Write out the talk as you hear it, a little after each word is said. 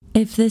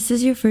If this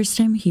is your first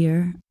time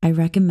here, I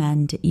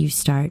recommend you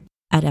start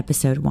at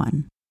episode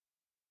 1.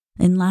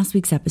 In last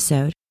week's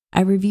episode,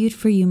 I reviewed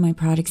for you my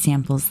product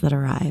samples that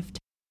arrived.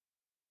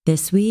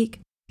 This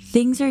week,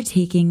 things are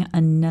taking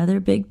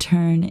another big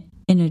turn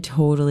in a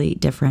totally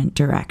different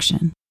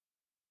direction.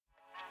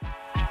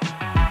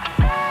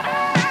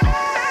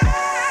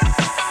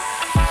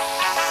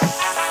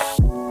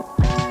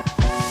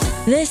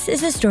 This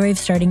is a story of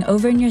starting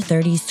over in your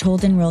 30s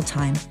told in real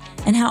time,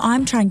 and how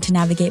I'm trying to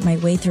navigate my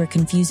way through a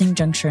confusing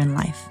juncture in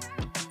life.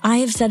 I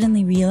have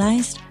suddenly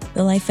realized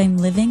the life I'm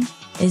living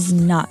is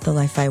not the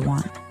life I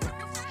want.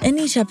 In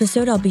each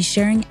episode, I'll be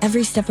sharing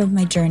every step of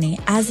my journey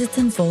as it's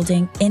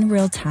unfolding in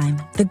real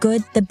time, the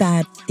good, the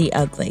bad, the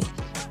ugly.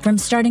 From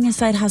starting a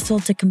side hustle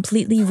to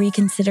completely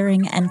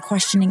reconsidering and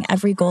questioning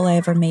every goal I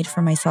ever made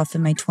for myself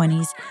in my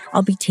 20s,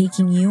 I'll be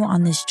taking you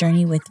on this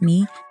journey with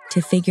me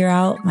to figure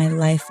out my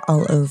life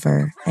all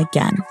over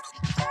again.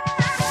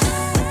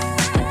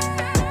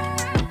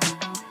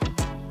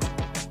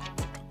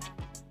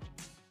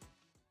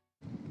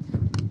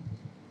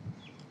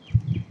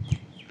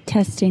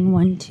 Testing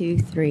 1, 2,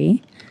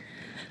 3.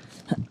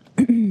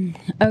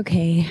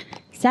 Okay,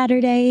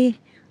 Saturday.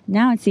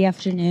 Now it's the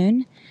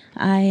afternoon.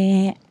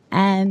 I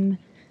am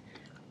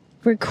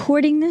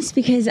recording this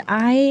because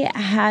I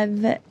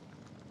have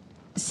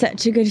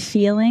such a good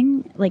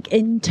feeling, like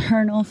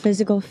internal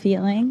physical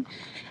feeling.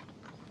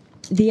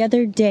 The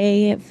other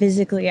day,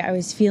 physically, I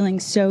was feeling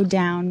so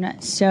down,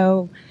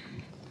 so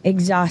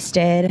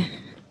exhausted,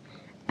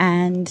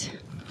 and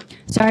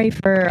sorry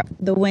for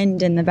the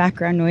wind and the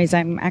background noise.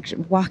 I'm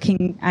actually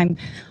walking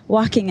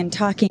and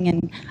talking,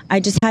 and I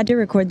just had to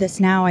record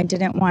this now. I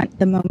didn't want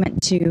the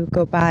moment to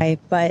go by,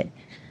 but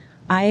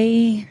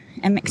I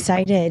am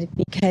excited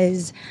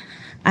because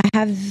I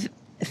have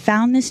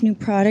found this new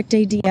product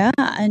idea,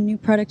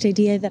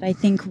 that I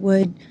think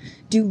would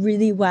do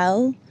really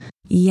well.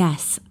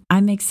 Yes,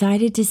 I'm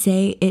excited to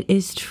say it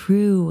is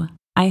true.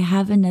 I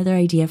have another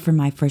idea for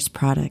my first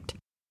product.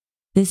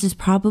 This is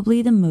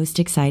probably the most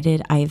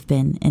excited I have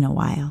been in a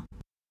while.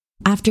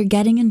 After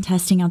getting and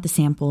testing out the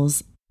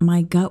samples,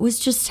 my gut was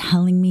just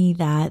telling me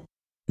that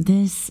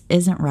this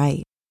isn't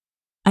right.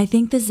 I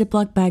think the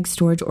Ziploc bag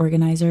storage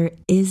organizer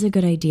is a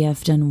good idea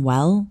if done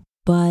well,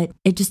 but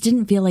it just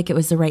didn't feel like it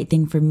was the right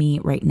thing for me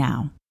right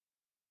now.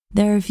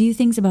 There are a few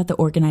things about the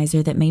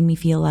organizer that made me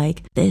feel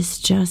like this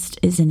just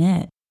isn't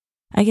it.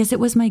 I guess it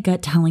was my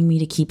gut telling me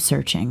to keep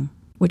searching,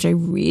 which I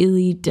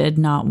really did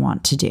not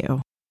want to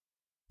do.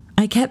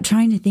 I kept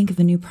trying to think of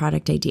a new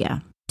product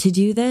idea. To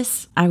do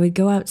this, I would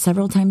go out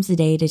several times a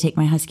day to take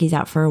my huskies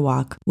out for a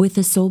walk with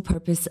the sole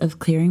purpose of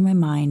clearing my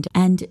mind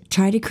and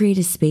try to create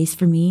a space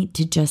for me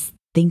to just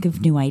think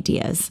of new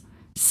ideas.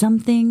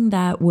 Something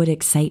that would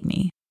excite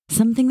me.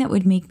 Something that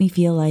would make me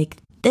feel like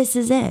this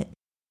is it.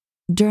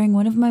 During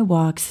one of my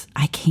walks,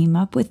 I came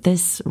up with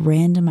this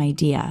random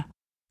idea.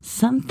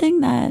 Something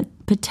that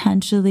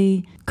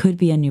potentially could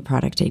be a new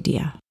product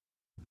idea.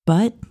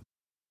 But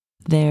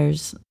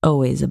there's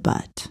always a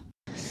but.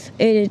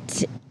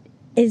 It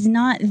is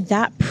not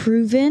that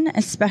proven,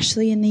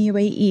 especially in the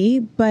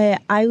UAE,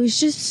 but I was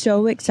just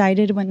so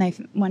excited when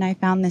I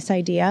found this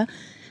idea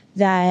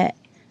that,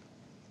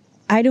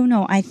 I don't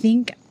know, I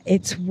think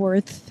it's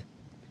worth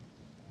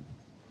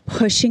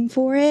pushing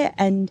for it,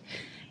 and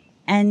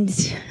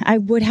I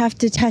would have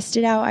to test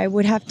it out. I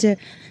would have to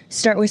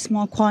start with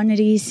small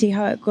quantities, see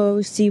how it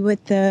goes, see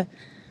what the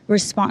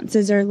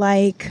responses are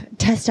like,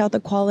 test out the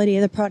quality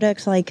of the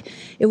product. Like,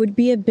 it would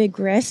be a big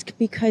risk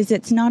because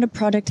it's not a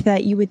product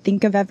that you would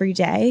think of every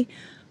day,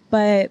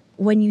 but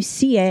when you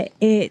see it,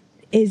 it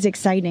is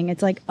exciting.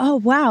 It's like, oh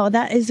wow,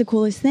 that is the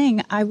coolest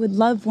thing. I would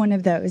love one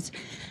of those.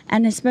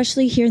 And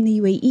especially here in the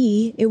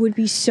UAE, it would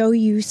be so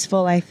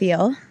useful, I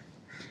feel.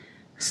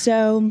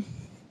 So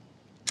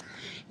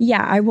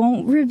yeah, I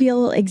won't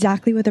reveal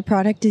exactly what the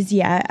product is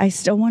yet. I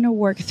still want to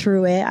work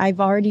through it.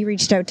 I've already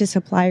reached out to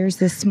suppliers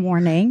this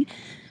morning.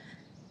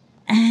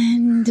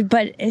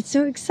 But it's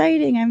so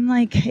exciting. I'm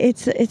like,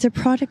 it's a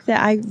product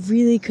that I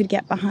really could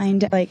get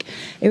behind. Like,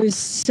 it was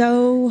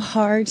so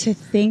hard to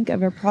think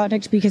of a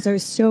product because I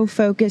was so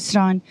focused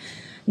on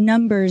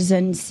numbers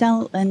and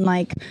sell, and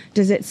like,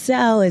 does it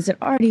sell? Is it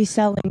already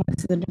selling?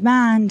 What's the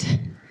demand?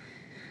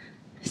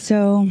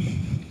 So,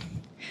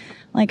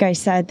 like I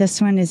said,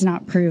 this one is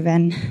not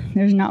proven.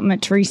 There's not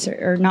much research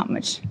or not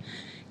much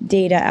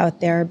data out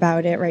there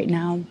about it right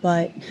now,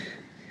 but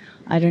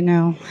I don't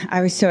know. I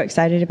was so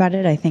excited about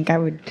it. I think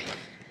I'd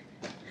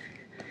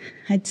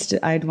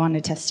want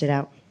to test it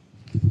out.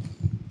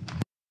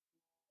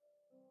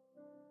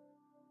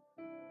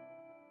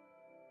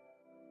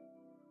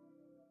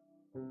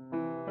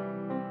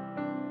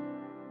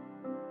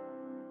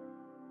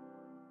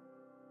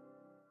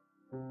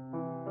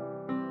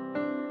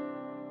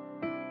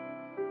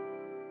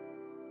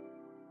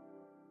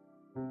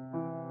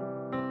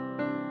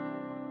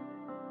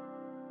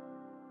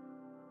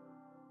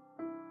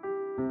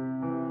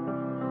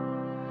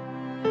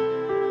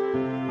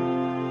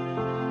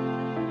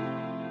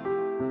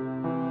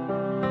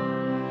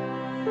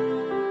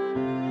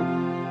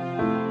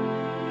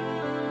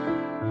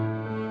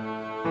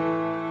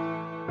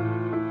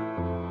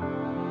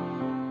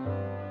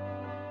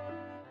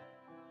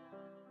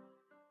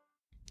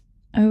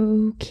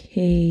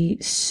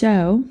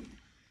 so,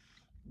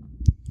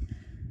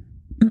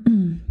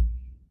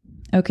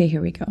 okay,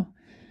 here we go.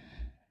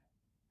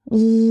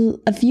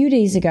 A few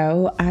days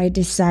ago, I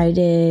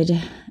decided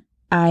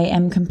I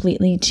am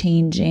completely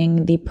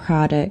changing the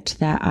product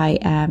that I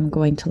am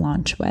going to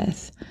launch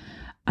with.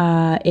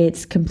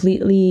 It's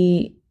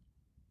completely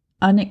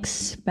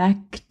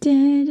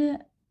unexpected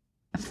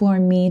for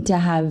me to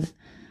have,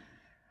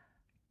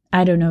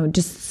 I don't know,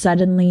 just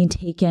suddenly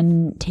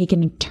taken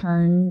a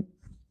turn,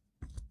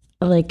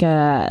 like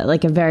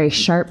a very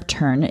sharp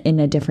turn in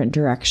a different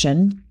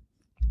direction,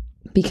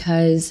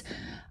 because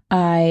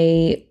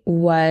I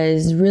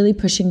was really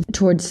pushing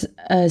towards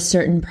a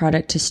certain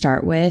product to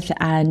start with,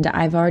 and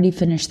I've already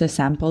finished the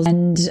samples.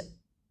 And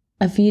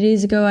a few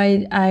days ago,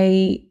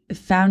 I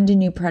found a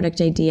new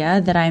product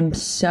idea that I'm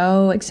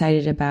so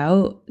excited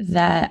about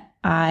that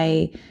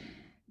I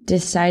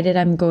decided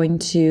I'm going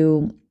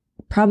to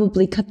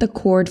probably cut the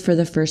cord for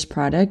the first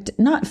product,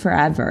 not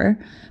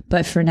forever,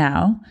 but for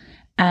now,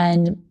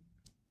 and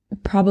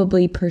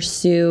probably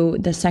pursue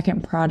the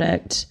second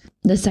product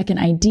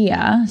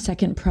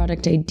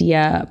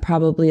idea,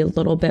 probably a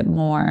little bit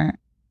more,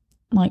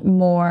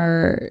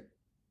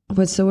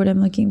 what's the word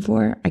I'm looking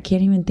for? I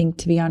can't even think,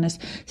 to be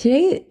honest.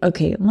 Today,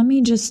 okay, let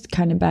me just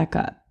kind of back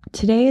up.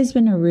 Today has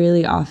been a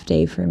really off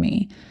day for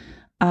me.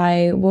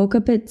 I woke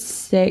up at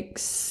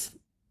 6-ish,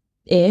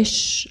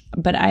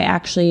 but I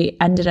actually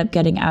ended up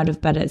getting out of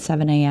bed at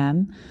 7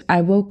 a.m. I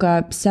woke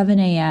up 7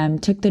 a.m.,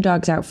 took the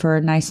dogs out for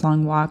a nice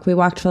long walk. We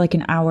walked for like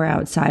an hour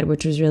outside,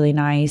 which was really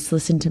nice,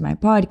 listened to my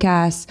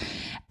podcast,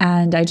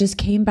 and I just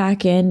came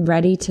back in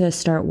ready to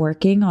start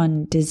working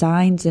on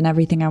designs and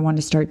everything I want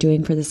to start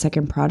doing for the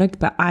second product.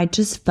 But I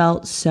just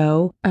felt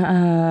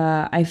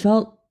I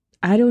felt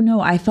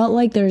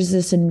like there's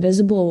this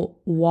invisible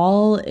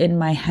wall in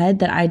my head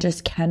that I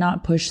just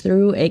cannot push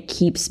through. It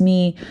keeps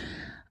me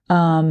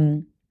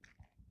from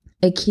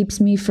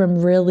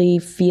really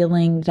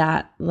feeling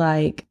that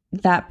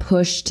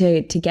push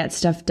to get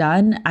stuff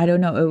done. I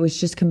don't know. It was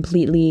just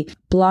completely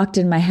blocked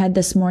in my head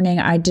this morning.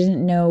 I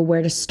didn't know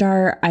where to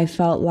start. I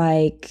felt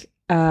like,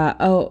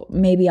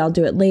 maybe I'll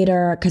do it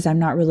later because I'm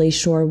not really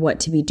sure what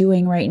to be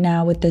doing right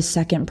now with this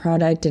second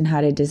product and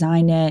how to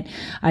design it.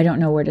 I don't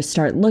know where to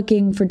start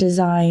looking for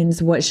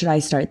designs. What should I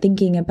start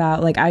thinking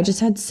about? Like, I just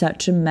had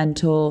such a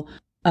mental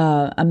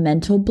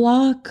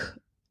block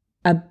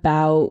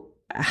about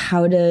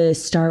how to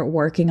start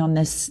working on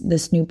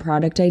this new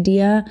product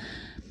idea.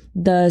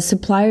 The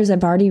suppliers,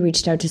 I've already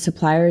reached out to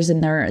suppliers,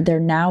 and they're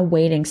now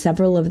waiting.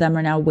 Several of them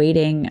are now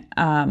waiting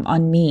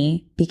on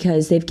me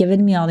because they've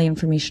given me all the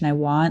information I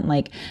want,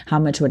 like how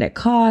much would it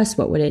cost,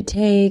 what would it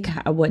take,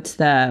 what's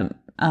the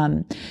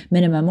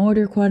minimum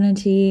order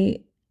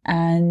quantity,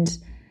 and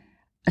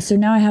so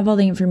now I have all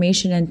the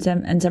information,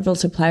 and several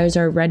suppliers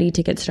are ready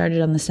to get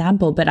started on the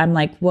sample. But I'm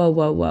like,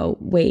 whoa,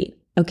 wait,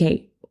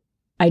 okay.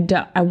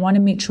 I want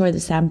to make sure the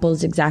sample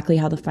is exactly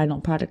how the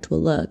final product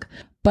will look.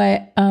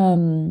 But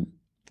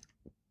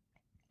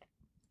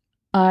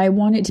I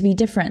want it to be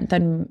different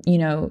than,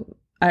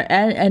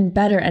 and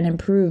better and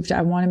improved.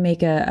 I want to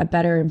make a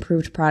better,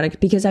 improved product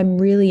because I'm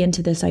really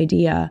into this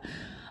idea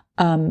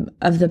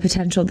of the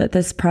potential that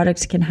this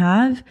product can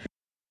have.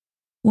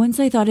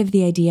 Once I thought of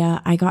the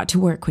idea, I got to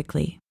work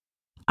quickly.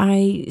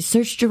 I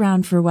searched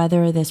around for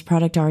whether this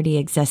product already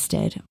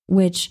existed,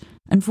 which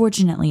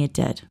unfortunately it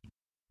did.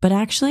 But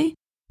actually,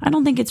 I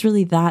don't think it's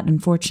really that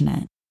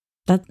unfortunate.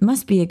 That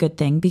must be a good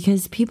thing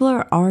because people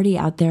are already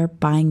out there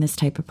buying this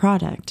type of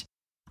product.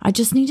 I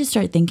just need to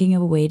start thinking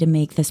of a way to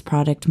make this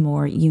product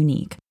more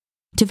unique,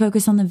 to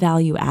focus on the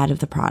value add of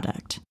the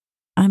product.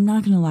 I'm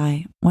not going to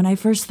lie, when I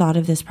first thought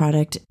of this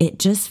product, it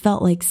just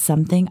felt like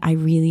something I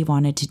really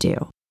wanted to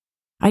do.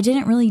 I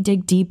didn't really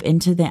dig deep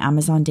into the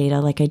Amazon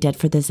data like I did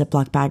for the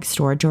Ziploc bag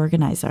storage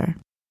organizer.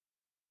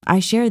 I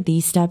shared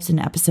these steps in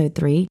episode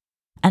 3,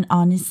 and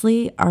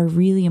honestly are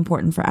really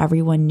important for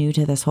everyone new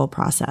to this whole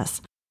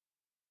process.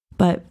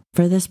 But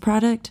for this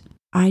product,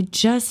 I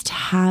just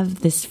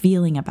have this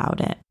feeling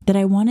about it that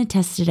I want to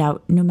test it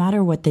out no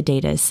matter what the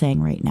data is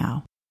saying right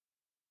now.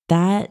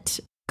 That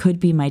could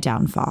be my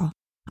downfall.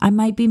 I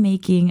might be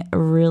making a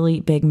really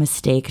big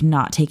mistake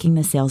not taking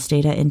the sales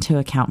data into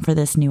account for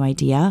this new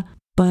idea,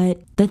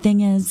 but the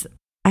thing is,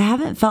 I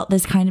haven't felt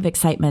this kind of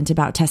excitement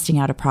about testing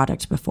out a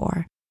product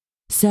before.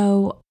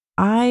 So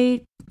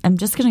I am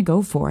just going to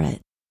go for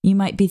it. You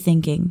might be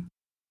thinking,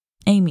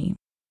 Amy,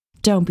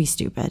 don't be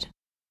stupid.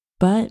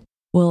 But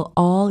we'll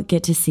all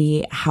get to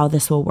see how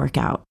this will work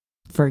out,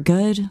 for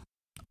good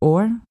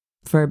or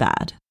for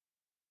bad.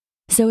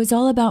 So it's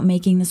all about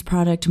making this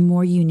product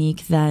more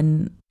unique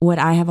than what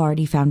I have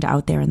already found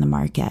out there in the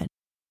market.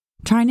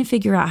 Trying to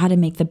figure out how to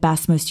make the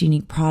best, most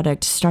unique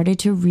product started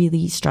to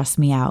really stress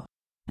me out.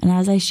 And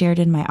as I shared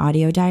in my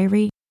audio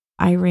diary,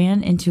 I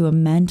ran into a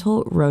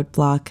mental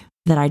roadblock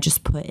that I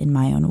just put in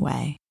my own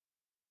way.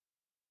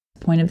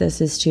 The point of this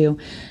is to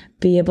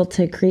be able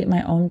to create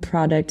my own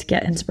product,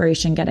 get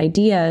inspiration, get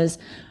ideas,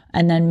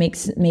 and then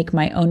make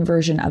my own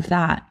version of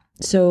that.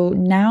 So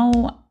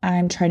now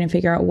I'm trying to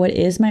figure out what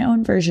is my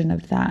own version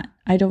of that.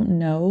 I don't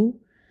know.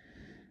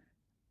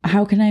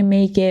 how can I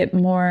make it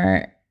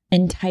more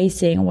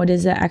enticing? What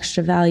is the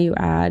extra value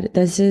add?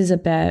 This is a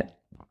bit,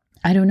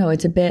 I don't know,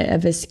 it's a bit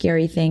of a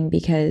scary thing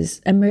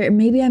because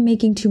maybe I'm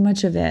making too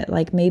much of it.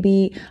 Like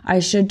maybe I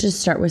should just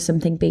start with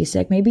something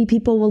basic. Maybe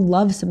people will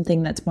love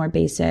something that's more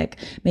basic.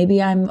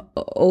 Maybe I'm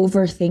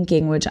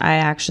overthinking, which I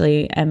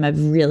actually am a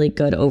really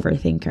good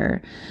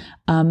overthinker.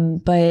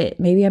 But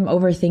maybe I'm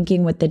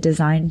overthinking what the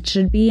design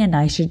should be, and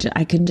I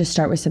can just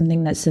start with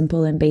something that's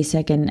simple and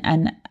basic,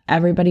 and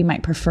everybody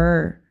might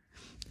prefer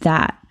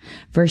that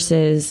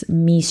versus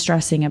me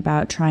stressing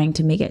about trying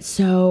to make it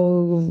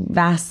so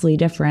vastly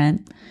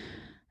different.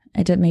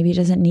 Maybe it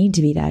doesn't need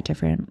to be that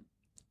different.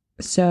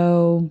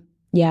 So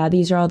yeah,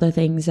 these are all the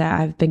things that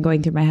I've been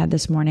going through my head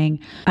this morning.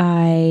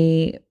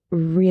 I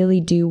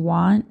really do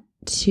want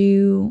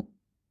to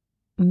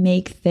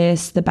make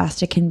this the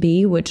best it can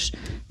be, which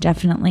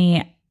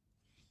definitely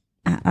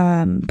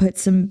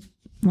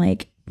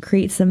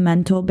create some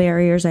mental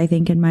barriers, I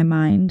think, in my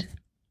mind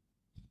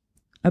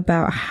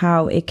about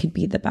how it could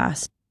be the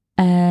best.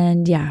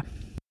 And yeah,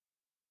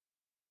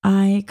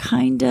 I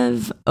kind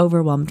of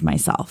overwhelmed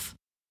myself.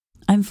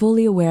 I'm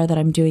fully aware that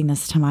I'm doing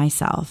this to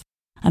myself.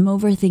 I'm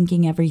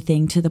overthinking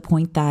everything to the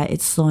point that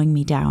it's slowing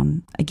me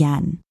down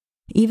again.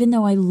 Even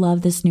though I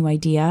love this new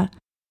idea,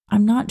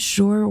 I'm not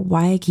sure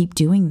why I keep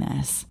doing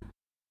this.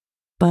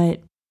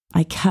 But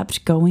I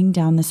kept going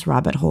down this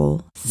rabbit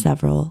hole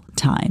several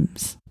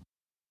times.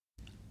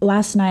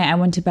 Last night, I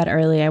went to bed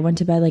early. I went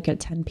to bed at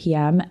 10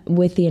 p.m.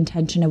 with the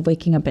intention of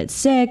waking up at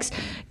 6,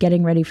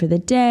 getting ready for the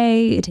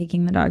day,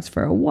 taking the dogs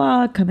for a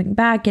walk, coming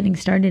back, getting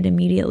started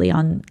immediately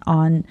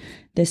on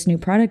this new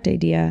product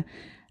idea.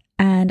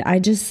 And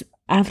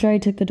after I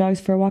took the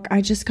dogs for a walk, I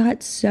just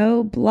got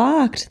so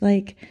blocked.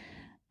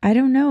 I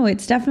don't know.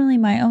 It's definitely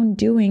my own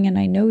doing, and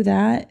I know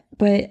that,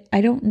 but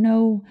I don't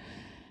know.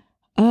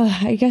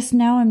 I guess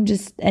now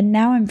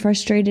I'm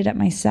frustrated at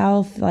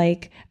myself. I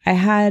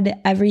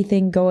had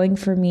everything going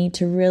for me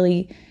to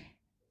really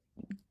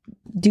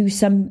do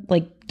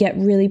get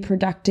really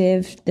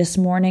productive this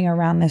morning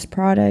around this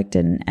product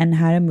and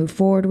how to move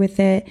forward with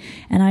it.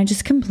 And I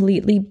just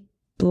completely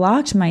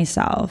blocked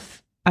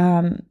myself.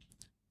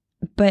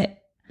 But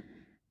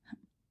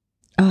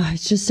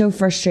it's just so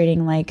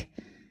frustrating.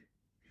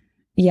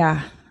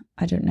 Yeah,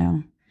 I don't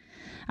know.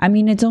 I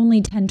mean, it's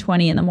only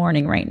 10:20 in the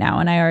morning right now,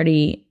 and I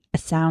already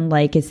sound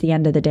like it's the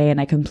end of the day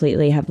and I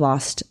completely have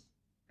lost,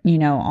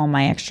 all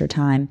my extra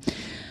time.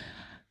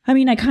 I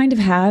mean, I kind of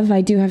have.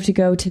 I do have to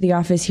go to the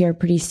office here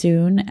pretty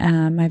soon.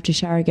 I have to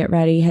shower, get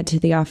ready, head to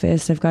the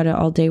office. I've got an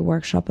all-day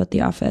workshop at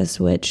the office,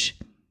 which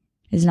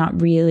is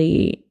not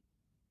really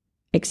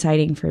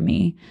exciting for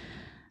me.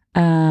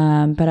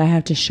 But I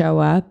have to show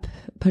up,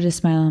 put a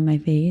smile on my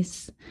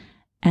face,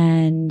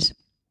 and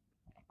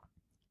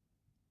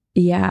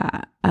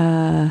yeah,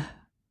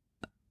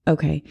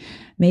 okay,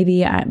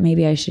 maybe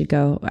I should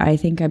go. I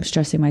think I'm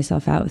stressing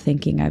myself out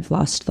thinking I've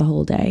lost the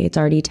whole day. It's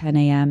already 10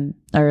 a.m.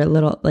 or a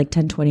little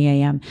 10:20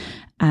 a.m.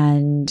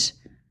 and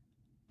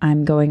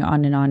I'm going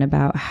on and on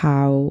about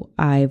how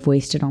I've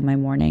wasted all my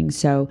morning.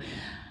 So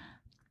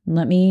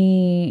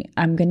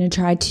I'm going to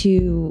try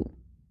to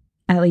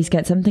at least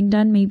get something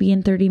done maybe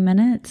in 30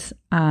 minutes.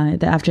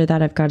 After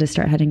that, I've got to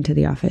start heading to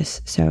the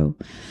office. So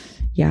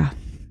yeah,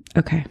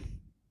 okay.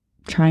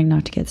 Trying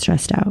not to get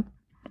stressed out.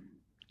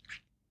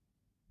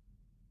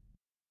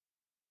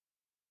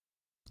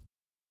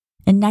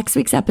 In next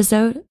week's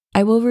episode,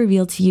 I will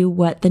reveal to you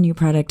what the new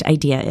product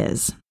idea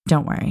is.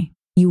 Don't worry,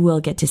 you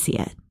will get to see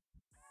it.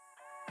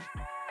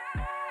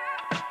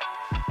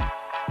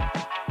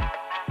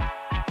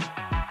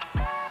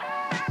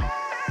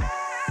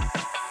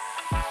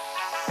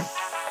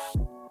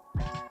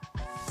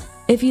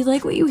 If you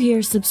like what you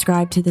hear,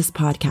 subscribe to this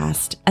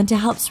podcast. And to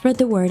help spread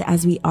the word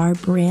as we are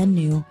brand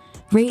new,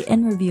 rate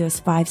and review us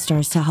 5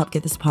 stars to help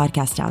get this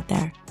podcast out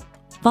there.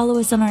 Follow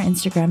us on our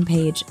Instagram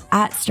page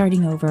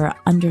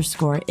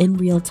 @startingover_ in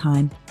real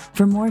time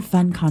for more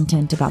fun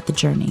content about the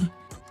journey.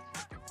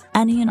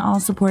 Any and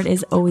all support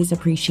is always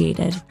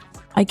appreciated.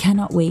 I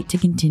cannot wait to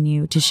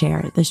continue to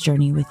share this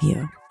journey with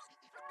you.